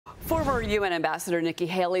Former UN Ambassador Nikki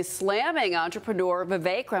Haley slamming entrepreneur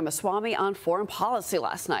Vivek Ramaswamy on foreign policy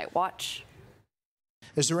last night. Watch.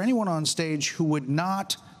 Is there anyone on stage who would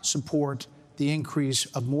not support the increase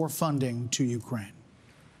of more funding to Ukraine?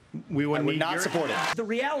 We would not support it. The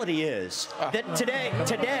reality is that today,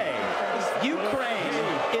 Ukraine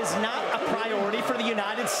is not a priority for the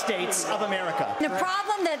United States of America. The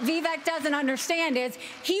problem that Vivek doesn't understand is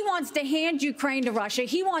he wants to hand Ukraine to Russia.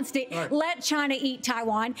 He wants to let China eat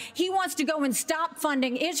Taiwan. He wants to go and stop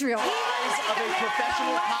funding Israel. Eyes of a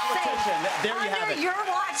professional politician. There you have it. Under your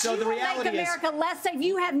watch, so the reality make America less safe.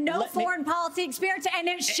 You have no foreign policy experience, and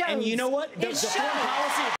it shows. And you know what? The foreign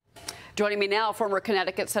policy. Joining me now, former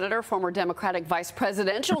Connecticut Senator, former Democratic Vice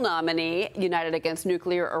Presidential nominee, United Against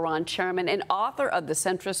Nuclear Iran chairman, and author of The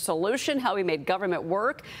Centrist Solution, How We Made Government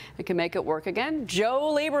Work and Can Make It Work Again,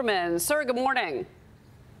 Joe Lieberman. Sir, good morning.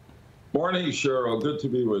 Morning, Cheryl. Good to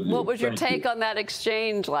be with you. What was your take on that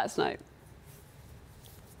exchange last night?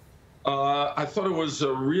 I thought it was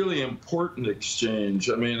a really important exchange.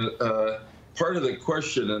 I mean, part of the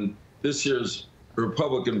question in this year's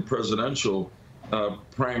Republican presidential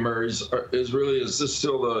primaries is really, is this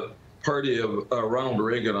still the party of Ronald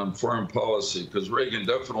Reagan on foreign policy? Because Reagan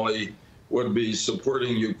definitely would be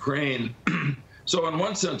supporting Ukraine. So in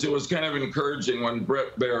one sense, it was kind of encouraging when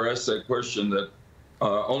Brett Baer asked that question that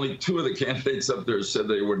only two of the candidates up there said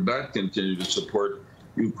they would not continue to support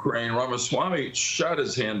Ukraine. Ramaswamy shot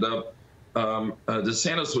his hand up.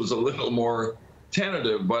 DeSantis was a little more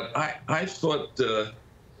tentative, but I thought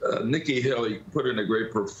Nikki Haley put in a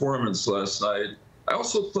great performance last night. I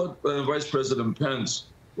also thought Vice President Pence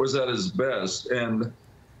was at his best. And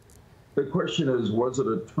the question is, was it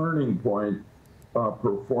a turning point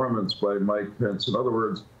performance by Mike Pence? In other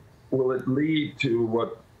words, will it lead to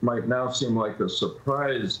what might now seem like a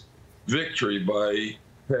surprise victory by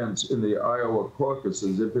Pence in the Iowa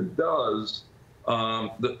caucuses? If it does,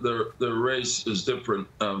 the race is different,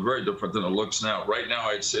 very different than it looks now. Right now,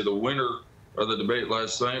 I'd say the winner of the debate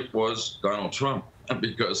last night was Donald Trump,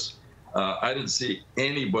 because I didn't see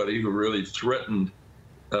anybody who really threatened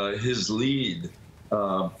his lead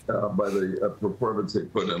by the performance they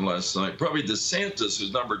put in last night. Probably DeSantis,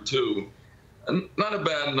 who's number two. Not a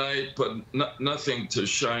bad night, but nothing to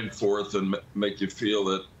shine forth and make you feel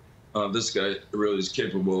that this guy really is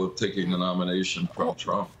capable of taking the nomination from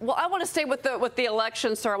Trump. Well, I want to stay with the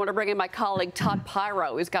election, sir. I want to bring in my colleague Todd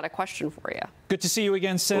Pyro, who's got a question for you. Good to see you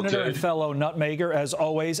again, Senator, and fellow nutmegger, as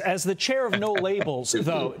always. As the chair of No Labels,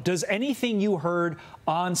 though, does anything you heard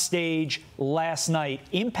on stage last night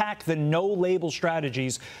impact the no label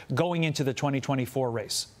strategies going into the 2024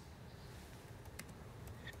 race?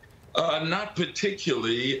 Not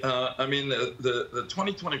particularly. I mean, the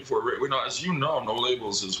 2024, as you know, No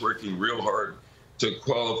Labels is working real hard to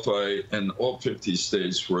qualify in all 50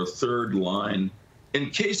 states for a third line in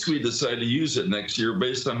case we decide to use it next year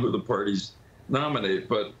based on who the parties nominate.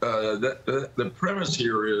 But the premise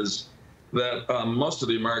here is that most of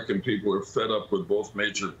the American people are fed up with both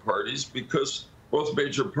major parties because both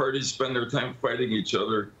major parties spend their time fighting each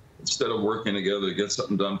other instead of working together to get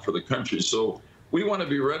something done for the country. So we want to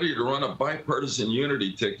be ready to run a bipartisan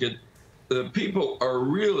unity ticket. The people are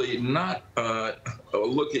really not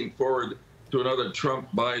looking forward to another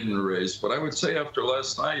Trump-Biden race. But I would say after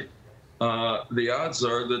last night, the odds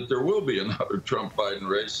are that there will be another Trump-Biden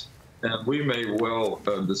race. And we may well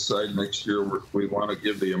decide next year we want to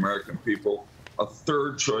give the American people a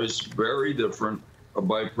third choice, very different, a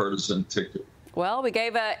bipartisan ticket. Well, we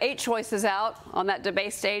gave 8 choices out on that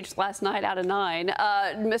debate stage last night out of 9.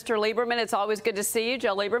 Mr. Lieberman, it's always good to see you.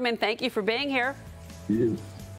 Joe Lieberman, thank you for being here. Thank you.